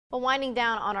Well, winding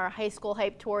down on our high school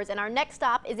hype tours, and our next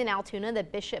stop is in Altoona, the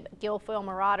Bishop Guilfoyle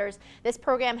Marauders. This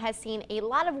program has seen a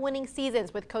lot of winning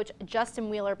seasons with Coach Justin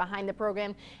Wheeler behind the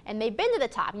program, and they've been to the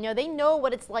top. They know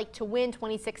what it's like to win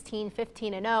 2016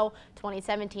 15-0,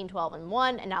 2017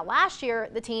 12-1, and now last year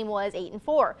the team was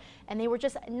 8-4, and they were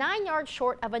just 9 yards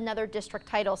short of another district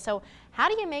title. So how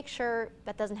do you make sure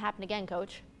that doesn't happen again,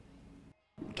 Coach?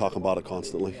 Talk about it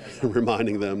constantly,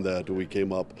 reminding them that we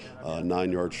came up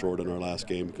 9 yards short in our last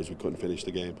game because we couldn't finish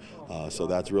the game. So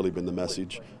that's really been the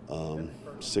message.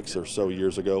 6 or so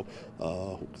years ago,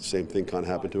 same thing kind of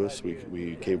happened to us.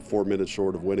 We came 4 minutes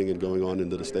short of winning and going on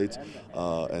into the States,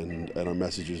 and our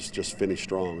message is just finish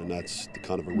strong, and that's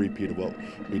kind of a repeat of what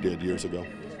we did years ago.